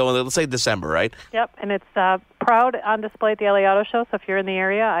 16, so we'll go, let's say December, right? Yep, and it's proud on display at the LA Auto Show, so if you're in the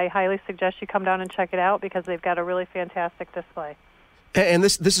area, I highly suggest you come down and check it out because they've got a really fantastic display. And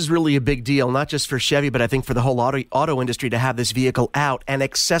this is really a big deal, not just for Chevy, but I think for the whole auto industry to have this vehicle out and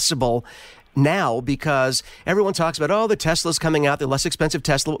accessible now, because everyone talks about, the Tesla's coming out, the less expensive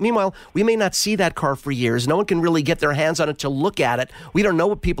Tesla. Meanwhile, we may not see that car for years. No one can really get their hands on it to look at it. We don't know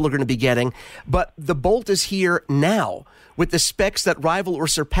what people are going to be getting. But the Bolt is here now with the specs that rival or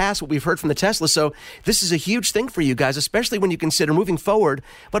surpass what we've heard from the Tesla. So this is a huge thing for you guys, especially when you consider moving forward.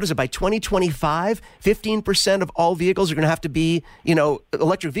 What is it, by 2025, 15% of all vehicles are going to have to be,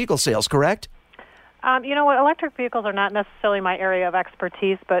 electric vehicle sales, correct? You know what? Electric vehicles are not necessarily my area of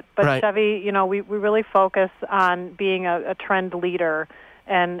expertise, but right. Chevy, we really focus on being a trend leader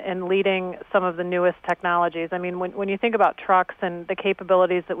and leading some of the newest technologies. I mean, when you think about trucks and the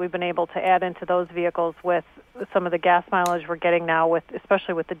capabilities that we've been able to add into those vehicles with some of the gas mileage we're getting now,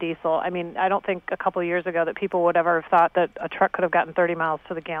 especially with the diesel. I mean, I don't think a couple of years ago that people would ever have thought that a truck could have gotten 30 miles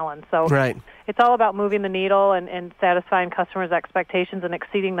to the gallon. So right. It's all about moving the needle and satisfying customers' expectations and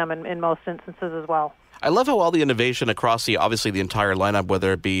exceeding them in most instances as well. I love how all the innovation across obviously the entire lineup,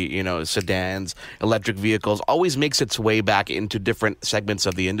 whether it be, sedans, electric vehicles, always makes its way back into different segments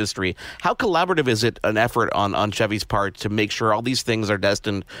of the industry. How collaborative is it an effort on Chevy's part to make sure all these things are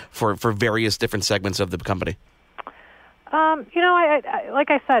destined for various different segments of the company? I like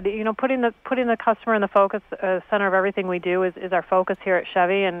I said, putting the customer in the focus center of everything we do is our focus here at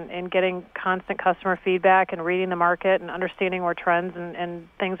Chevy, and getting constant customer feedback and reading the market and understanding where trends and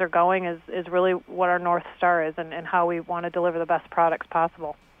things are going is really what our North Star is, and how we want to deliver the best products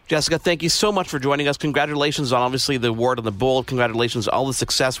possible. Jessica, thank you so much for joining us. Congratulations on, obviously, the award on the Bolt. Congratulations on all the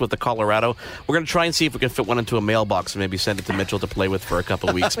success with the Colorado. We're going to try and see if we can fit one into a mailbox and maybe send it to Mitchell to play with for a couple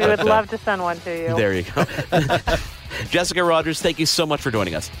of weeks. We would love to send one to you. There you go. Jessica Rogers, thank you so much for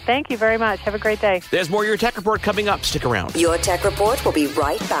joining us. Thank you very much. Have a great day. There's more Your Tech Report coming up. Stick around. Your Tech Report will be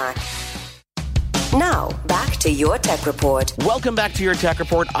right back. Now, back to Your Tech Report. Welcome back to Your Tech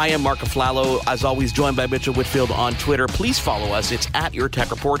Report. I am Mark Aflalo, as always, joined by Mitchell Whitfield on Twitter. Please follow us. It's at Your Tech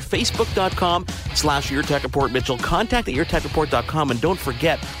Report, Facebook.com/Your Tech Report Mitchell, contact at YourTechReport.com, and don't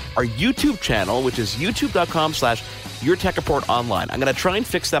forget our YouTube channel, which is YouTube.com/Your Tech Report Online. I'm going to try and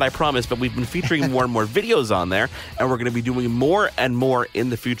fix that, I promise, but we've been featuring more and more videos on there, and we're going to be doing more and more in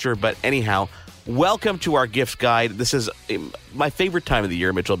the future. But anyhow, welcome to our gift guide. This is my favorite time of the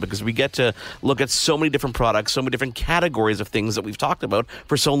year, Mitchell, because we get to look at so many different products, so many different categories of things that we've talked about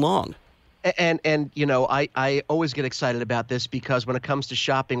for so long. And I always get excited about this because when it comes to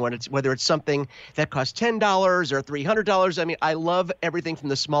shopping, whether it's something that costs $10 or $300, I mean, I love everything from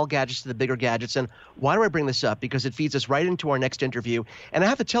the small gadgets to the bigger gadgets. And why do I bring this up? Because it feeds us right into our next interview. And I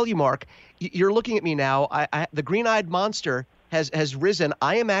have to tell you, Mark, you're looking at me now. The green-eyed monster has risen.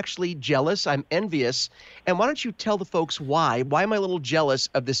 I am actually jealous. I'm envious. And why don't you tell the folks why? Why am I a little jealous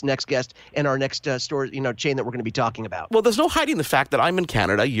of this next guest and our next store, chain that we're going to be talking about? Well, there's no hiding the fact that I'm in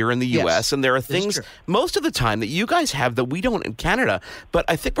Canada, you're in the U.S., and there are things most of the time that you guys have that we don't in Canada. But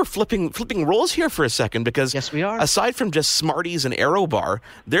I think we're flipping roles here for a second, because yes, we are. Aside from just Smarties and Aero Bar,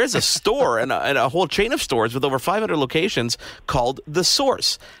 there's a store and a whole chain of stores with over 500 locations called The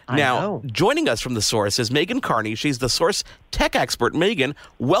Source. Now, joining us from The Source is Megan Carney. She's the Source tech expert. Megan,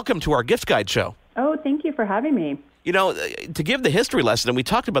 welcome to our gift guide show. Oh, thank you for having me. To give the history lesson, and we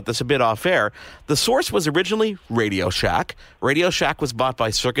talked about this a bit off air, The Source was originally Radio Shack. Radio Shack was bought by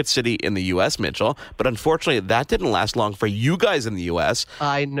Circuit City in the U.S., Mitchell, but unfortunately that didn't last long for you guys in the U.S.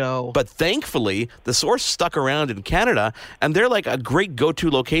 I know. But thankfully, The Source stuck around in Canada, and they're like a great go-to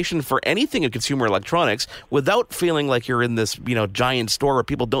location for anything in consumer electronics without feeling like you're in this, giant store where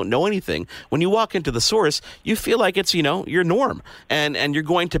people don't know anything. When you walk into The Source, you feel like it's, your norm, and you're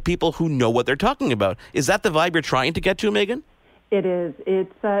going to people who know what they're talking about. Is that the vibe you're trying to get to, Megan? It is.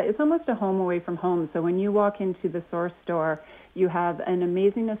 It's almost a home away from home. So when you walk into the Source store, you have an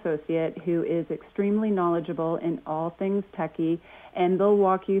amazing associate who is extremely knowledgeable in all things techie, and they'll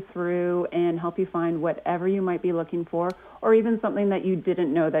walk you through and help you find whatever you might be looking for, or even something that you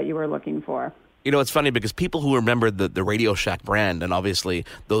didn't know that you were looking for. It's funny because people who remember the Radio Shack brand and obviously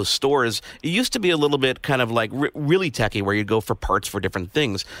those stores, it used to be a little bit kind of like really techy where you go for parts for different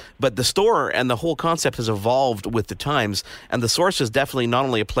things. But the store and the whole concept has evolved with the times. And The Source is definitely not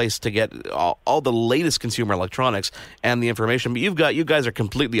only a place to get all the latest consumer electronics and the information, but you guys are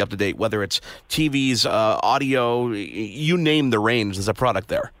completely up to date, whether it's TVs, audio, you name the range, there's a product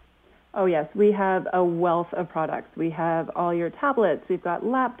there. Oh, yes. We have a wealth of products. We have all your tablets. We've got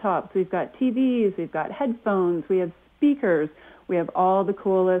laptops. We've got TVs. We've got headphones. We have speakers. We have all the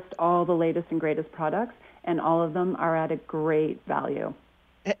coolest, all the latest and greatest products. and all of them are at a great value.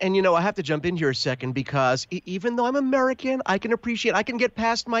 And, I have to jump in here a second because even though I'm American, I can get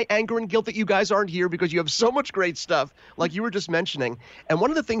past my anger and guilt that you guys aren't here because you have so much great stuff like you were just mentioning. And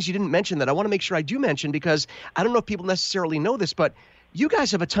one of the things you didn't mention that I want to make sure I do mention, because I don't know if people necessarily know this, but you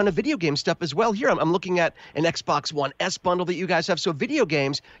guys have a ton of video game stuff as well here. I'm looking at an Xbox One S bundle that you guys have. So video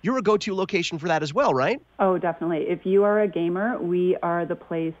games, you're a go-to location for that as well, right? Oh, definitely. If you are a gamer, we are the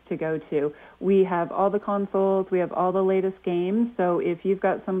place to go to. We have all the consoles. We have all the latest games. So if you've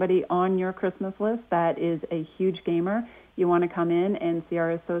got somebody on your Christmas list that is a huge gamer, you want to come in and see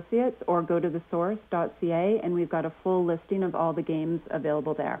our associates or go to thesource.ca, and we've got a full listing of all the games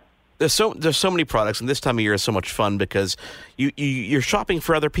available there. There's so many products, and this time of year is so much fun because you're shopping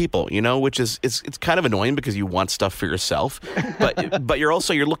for other people, which is it's kind of annoying because you want stuff for yourself, but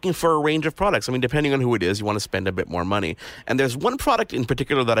you're looking for a range of products. I mean, depending on who it is, you want to spend a bit more money. And there's one product in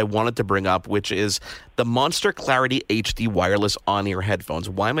particular that I wanted to bring up, which is the Monster Clarity HD wireless on-ear headphones.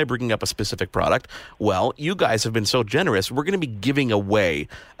 Why am I bringing up a specific product? Well, you guys have been so generous. We're going to be giving away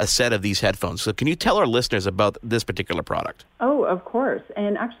a set of these headphones. So can you tell our listeners about this particular product? Oh, of course.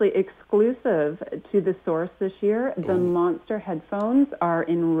 And actually, exclusive to the Source this year, the Monster headphones are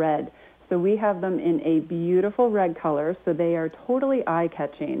in red. So we have them in a beautiful red color, so they are totally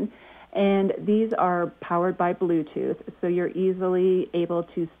eye-catching. And these are powered by Bluetooth, so you're easily able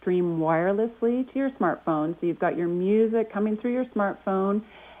to stream wirelessly to your smartphone. So you've got your music coming through your smartphone,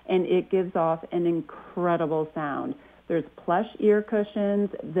 and it gives off an incredible sound. There's plush ear cushions.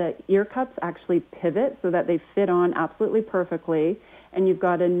 The ear cups actually pivot so that they fit on absolutely perfectly. And you've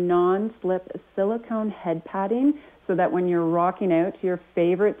got a non-slip silicone head padding so that when you're rocking out to your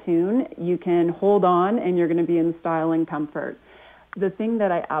favorite tune, you can hold on and you're going to be in style and comfort. The thing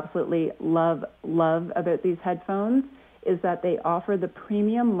that I absolutely love about these headphones is that they offer the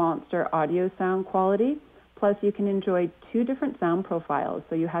premium Monster audio sound quality. Plus, you can enjoy 2 different sound profiles.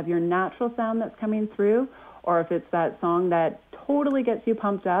 So you have your natural sound that's coming through, or if it's that song that totally gets you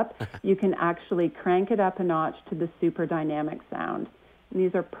pumped up, you can actually crank it up a notch to the super dynamic sound. And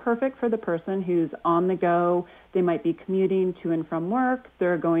these are perfect for the person who's on the go. They might be commuting to and from work.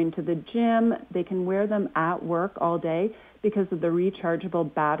 They're going to the gym. They can wear them at work all day because of the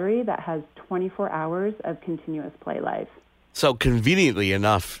rechargeable battery that has 24 hours of continuous play life. So conveniently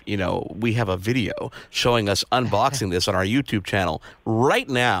enough, we have a video showing us unboxing this on our YouTube channel right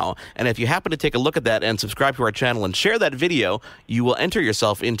now. And if you happen to take a look at that and subscribe to our channel and share that video, you will enter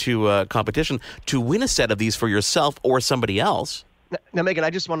yourself into a competition to win a set of these for yourself or somebody else. Now, Megan, I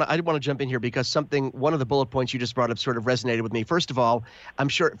want to jump in here because one of the bullet points you just brought up sort of resonated with me. First of all, I'm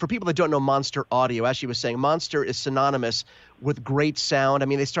sure for people that don't know Monster Audio, as she was saying, Monster is synonymous with great sound. I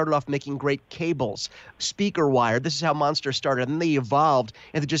mean, they started off making great cables, speaker wire. This is how Monster started, and then they evolved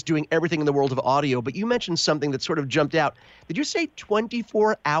into just doing everything in the world of audio. But you mentioned something that sort of jumped out. Did you say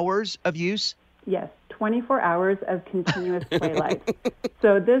 24 hours of use? Yes, 24 hours of continuous play life.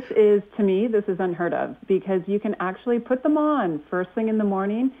 So this is unheard of because you can actually put them on first thing in the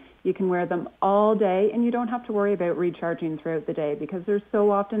morning. You can wear them all day, and you don't have to worry about recharging throughout the day because there's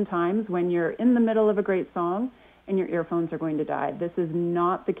so often times when you're in the middle of a great song and your earphones are going to die. This is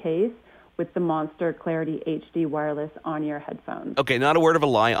not the case with the Monster Clarity HD wireless on-ear headphones. Okay, not a word of a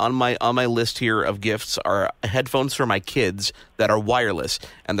lie. On my list here of gifts are headphones for my kids that are wireless.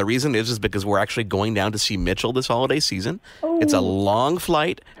 And the reason is because we're actually going down to see Mitchell this holiday season. Oh. It's a long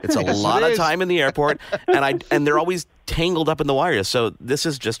flight. It's a lot of time in the airport. and they're always tangled up in the wires. So this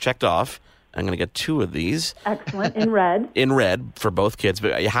is just checked off. I'm going to get 2 of these. Excellent. In red. In red for both kids,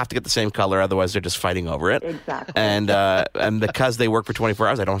 but you have to get the same color, otherwise they're just fighting over it. Exactly. And because they work for 24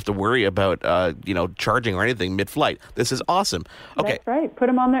 hours, I don't have to worry about charging or anything mid-flight. This is awesome. Okay. That's right. Put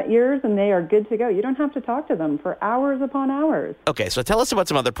them on their ears and they are good to go. You don't have to talk to them for hours upon hours. Okay, so tell us about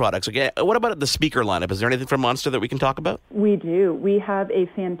some other products. Okay, what about the speaker lineup? Is there anything from Monster that we can talk about? We do. We have a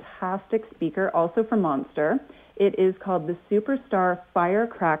fantastic speaker also from Monster. It is called the Superstar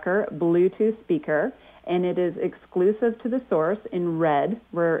Firecracker Bluetooth speaker, and it is exclusive to the Source in red.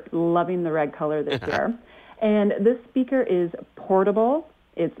 We're loving the red color this year. And this speaker is portable,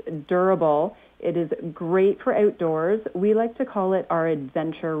 it's durable, it is great for outdoors. We like to call it our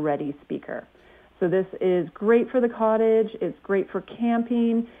adventure-ready speaker. So this is great for the cottage, it's great for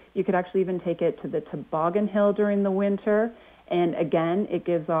camping. You could actually even take it to the toboggan hill during the winter. And again, it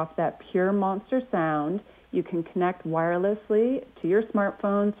gives off that pure Monster sound. You can connect wirelessly to your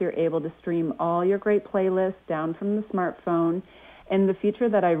smartphone, so you're able to stream all your great playlists down from the smartphone. And the feature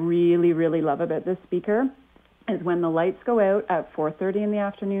that I really, really love about this speaker is when the lights go out at 4:30 in the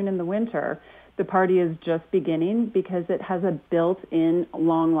afternoon in the winter, the party is just beginning because it has a built-in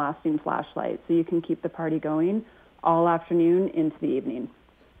long-lasting flashlight, so you can keep the party going all afternoon into the evening.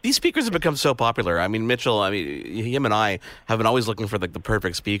 These speakers have become so popular. I mean, Mitchell, him and I have been always looking for the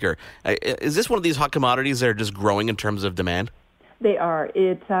perfect speaker. Is this one of these hot commodities that are just growing in terms of demand? They are.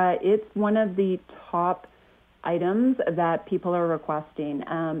 It's one of the top items that people are requesting.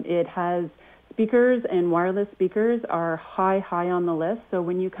 It has speakers, and wireless speakers are high on the list. So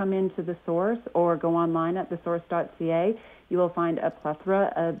when you come into The Source or go online at thesource.ca, you will find a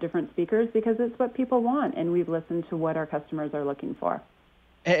plethora of different speakers because it's what people want, and we've listened to what our customers are looking for.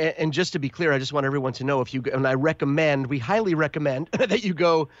 And just to be clear, I just want everyone to know we highly recommend that you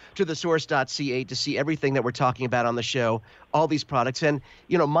go to thesource.ca to see everything that we're talking about on the show, all these products. And,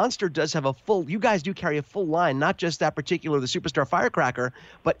 Monster does have you guys do carry a full line, not just that particular, the Superstar Firecracker,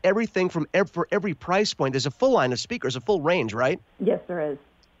 but everything for every price point. There's a full line of speakers, a full range, right? Yes, there is.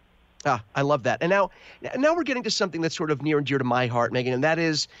 I love that. And now we're getting to something that's sort of near and dear to my heart, Megan, and that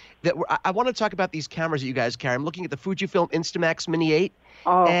is that I want to talk about these cameras that you guys carry. I'm looking at the Fujifilm Instamax Mini 8,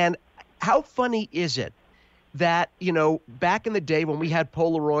 and how funny is it that, back in the day when we had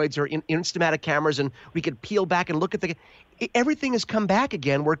Polaroids or Instamatic cameras and we could peel back and look at everything has come back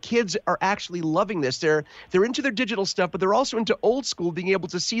again where kids are actually loving this. They're into their digital stuff, but they're also into old school, being able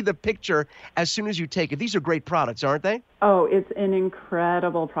to see the picture as soon as you take it. These are great products, aren't they? Oh, it's an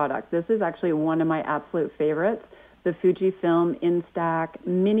incredible product. This is actually one of my absolute favorites, the Fujifilm Instax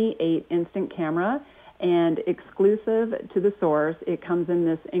Mini 8 instant camera. And exclusive to The Source, it comes in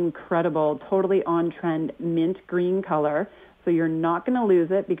this incredible, totally on-trend mint green color. So you're not going to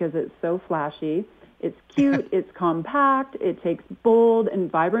lose it because it's so flashy. It's cute, it's compact, it takes bold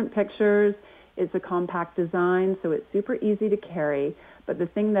and vibrant pictures. It's a compact design, so it's super easy to carry. But the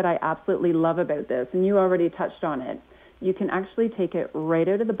thing that I absolutely love about this, and you already touched on it, you can actually take it right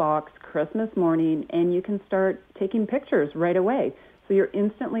out of the box Christmas morning, and you can start taking pictures right away. So you're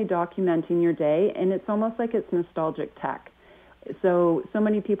instantly documenting your day, and it's almost like it's nostalgic tech. So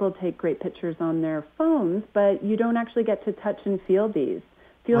many people take great pictures on their phones, but you don't actually get to touch and feel those.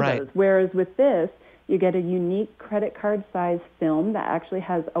 Whereas with this, you get a unique credit card size film that actually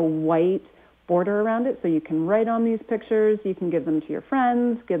has a white border around it, so you can write on these pictures. You can give them to your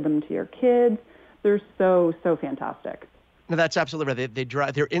friends, give them to your kids. They're so fantastic. No, that's absolutely right. They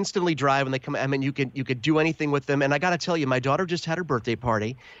dry. They're instantly dry when they come. I mean, you could do anything with them. And I got to tell you, my daughter just had her birthday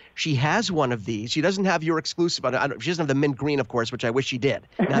party. She has one of these. She doesn't have your exclusive. She doesn't have the mint green, of course, which I wish she did.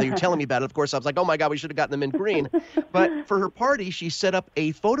 Now that you're telling me about it, of course, I was like, oh my God, we should have gotten the mint green. But for her party, she set up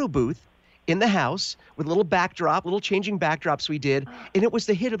a photo booth in the house with a little changing backdrops we did, and it was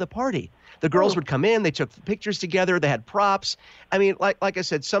the hit of the party. The girls would come in, they took pictures together, they had props. I mean, like I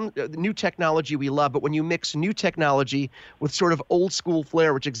said, some new technology we love, but when you mix new technology with sort of old school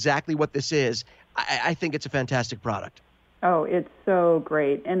flair, which is exactly what this is, I think it's a fantastic product. Oh, it's so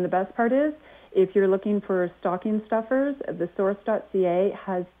great. And the best part is, if you're looking for stocking stuffers, thesource.ca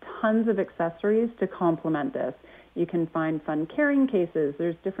has tons of accessories to complement this. You can find fun carrying cases.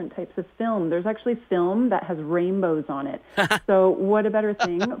 There's different types of film. There's actually film that has rainbows on it. So what a better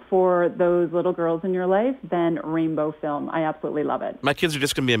thing for those little girls in your life than rainbow film? I absolutely love it. My kids are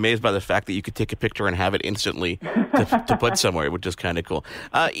just going to be amazed by the fact that you could take a picture and have it instantly to put somewhere, which is kind of cool.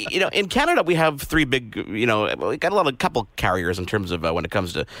 In Canada, we have three big, we got a couple carriers in terms of when it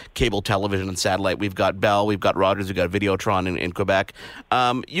comes to cable television and satellite. We've got Bell, we've got Rogers, we've got Videotron in Quebec.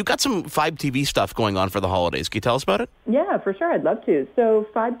 You got some 5 TV stuff going on for the holidays. Can you tell us about it? Yeah, for sure. I'd love to. So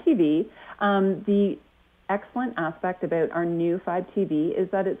 5 TV, the excellent aspect about our new 5 TV is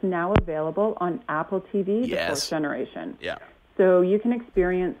that it's now available on Apple TV, the fourth generation. Yeah. So you can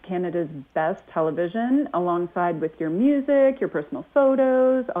experience Canada's best television alongside with your music, your personal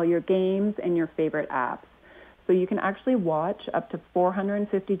photos, all your games, and your favorite apps. So you can actually watch up to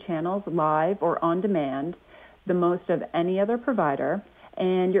 450 channels live or on demand, the most of any other provider,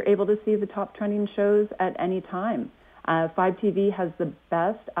 and you're able to see the top trending shows at any time. 5 TV has the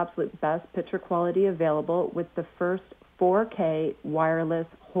absolute best picture quality available with the first 4K wireless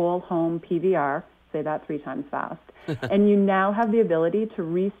whole home PVR. Say that 3 times fast. And you now have the ability to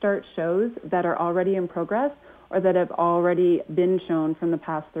restart shows that are already in progress or that have already been shown from the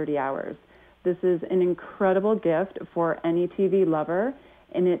past 30 hours. This is an incredible gift for any TV lover,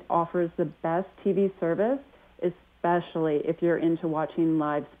 and it offers the best TV service, especially if you're into watching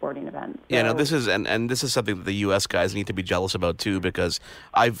live sporting events. So, yeah, no, this is and this is something that the U.S. guys need to be jealous about too, because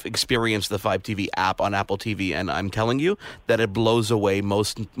I've experienced the 5TV app on Apple TV, and I'm telling you that it blows away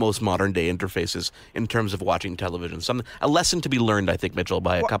most modern day interfaces in terms of watching television. A lesson to be learned, I think, Mitchell,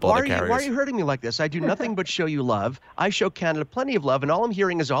 by a couple other carriers. Why are you hurting me like this? I do nothing but show you love. I show Canada plenty of love, and all I'm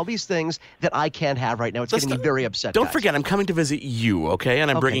hearing is all these things that I can't have right now. It's getting me very upset. Don't forget, I'm coming to visit you, okay? And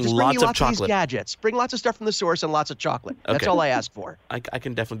I'm bringing lots of chocolate. Of these gadgets. Bring lots of stuff from the source and lots of chocolate. That's all I ask for. I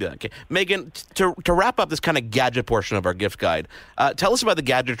can definitely do that. Okay, Megan, to wrap up this kind of gadget portion of our gift guide, tell us about the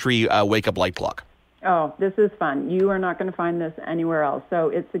Gadgetry wake-up light clock. Oh, this is fun. You are not going to find this anywhere else. So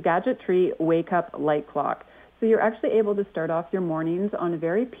it's the Gadgetry wake-up light clock. So you're actually able to start off your mornings on a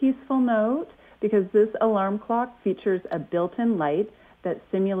very peaceful note, because this alarm clock features a built-in light that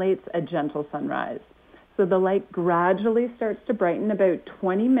simulates a gentle sunrise. So the light gradually starts to brighten about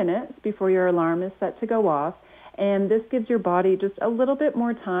 20 minutes before your alarm is set to go off, and this gives your body just a little bit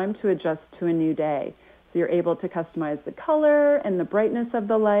more time to adjust to a new day. So you're able to customize the color and the brightness of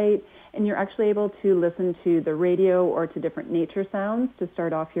the light, and you're actually able to listen to the radio or to different nature sounds to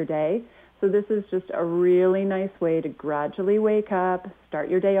start off your day. So this is just a really nice way to gradually wake up, start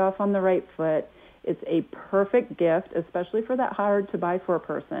your day off on the right foot. It's a perfect gift, especially for that hard-to-buy-for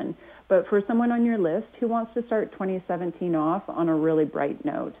person. But for someone on your list who wants to start 2017 off on a really bright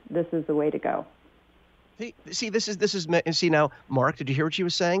note, this is the way to go. See now, Mark, did you hear what she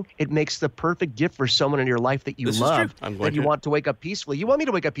was saying? It makes the perfect gift for someone in your life that you love, that you want to wake up peacefully. You want me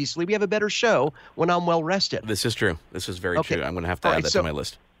to wake up peacefully. We have a better show when I'm well rested. This is true. This is very true. I'm going to have to add that to my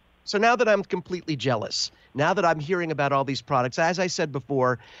list. So now that I'm completely jealous, now that I'm hearing about all these products, as I said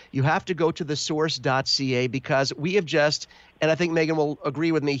before, you have to go to thesource.ca, because we have just, and I think Megan will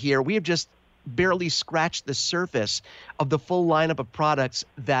agree with me here, we have just barely scratched the surface of the full lineup of products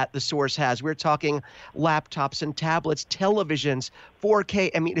that the Source has. We're talking laptops and tablets, televisions,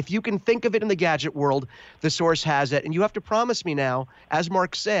 4K. I mean, if you can think of it in the gadget world, the Source has it. And you have to promise me now, as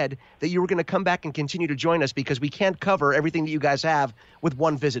Mark said, that you were going to come back and continue to join us, because we can't cover everything that you guys have with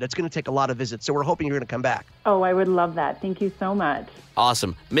one visit. It's going to take a lot of visits. So we're hoping you're going to come back. Oh, I would love that. Thank you so much.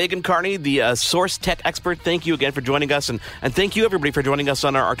 Awesome. Megan Carney, the Source Tech expert, thank you again for joining us. And thank you, everybody, for joining us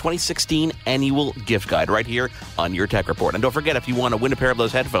on our 2016 annual gift guide right here on Your Tech Report. And don't forget, if you want to win a pair of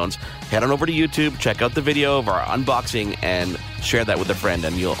those headphones, head on over to YouTube, check out the video of our unboxing, and share that with a friend,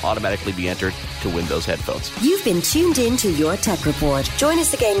 and you'll automatically be entered to win those headphones. You've been tuned in to Your Tech Report. Join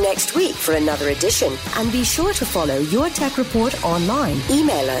us again next week for another edition. And be sure to follow Your Tech Report online.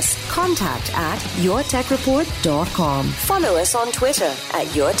 Email us, contact@yourtechreport.com. Follow us on Twitter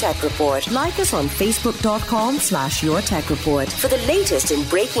 @Your Tech Report. Like us on facebook.com/YourTechReport for the latest in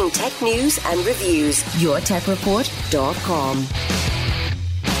breaking tech news and reviews. YourTechReport.com.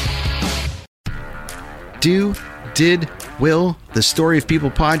 Did, Will, the Story of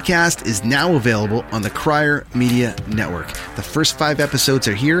People podcast is now available on the Crier Media Network. The first 5 episodes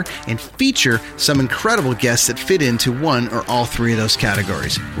are here and feature some incredible guests that fit into one or all 3 of those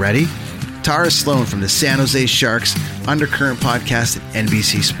categories. Ready? Tara Sloan from the San Jose Sharks Undercurrent podcast at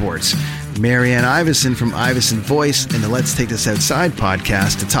NBC Sports. Marianne Iveson from Iveson Voice and the Let's Take This Outside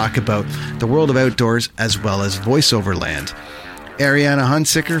podcast to talk about the world of outdoors as well as voiceover land. Ariana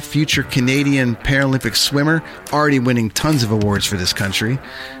Hunsicker, future Canadian Paralympic swimmer, already winning tons of awards for this country.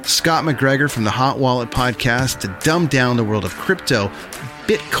 Scott McGregor from the Hot Wallet podcast to dumb down the world of crypto,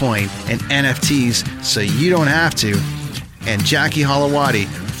 Bitcoin, and NFTs so you don't have to. And Jackie Holowati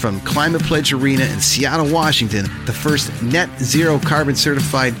from Climate Pledge Arena in Seattle, Washington, the first net zero carbon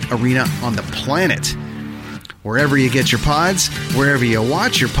certified arena on the planet. Wherever you get your pods, wherever you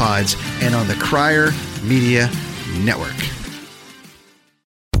watch your pods, and on the Crier Media Network.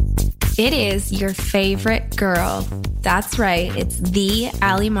 It is your favorite girl. That's right, it's the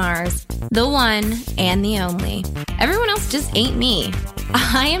Allie Mars, the one and the only. Everyone else just ain't me.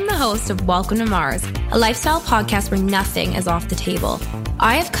 I am the host of Welcome to Mars, a lifestyle podcast where nothing is off the table.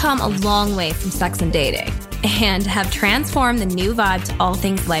 I have come a long way from sex and dating and have transformed the new vibe to all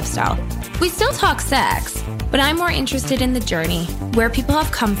things lifestyle. We still talk sex, but I'm more interested in the journey, where people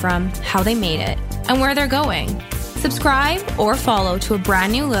have come from, how they made it, and where they're going. Subscribe or follow to a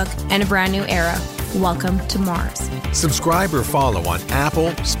brand new look and a brand new era. Welcome to Mars. Subscribe or follow on Apple,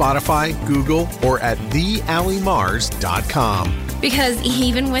 Spotify, Google, or at thealliemars.com. Because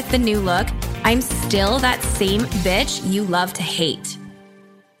even with the new look, I'm still that same bitch you love to hate.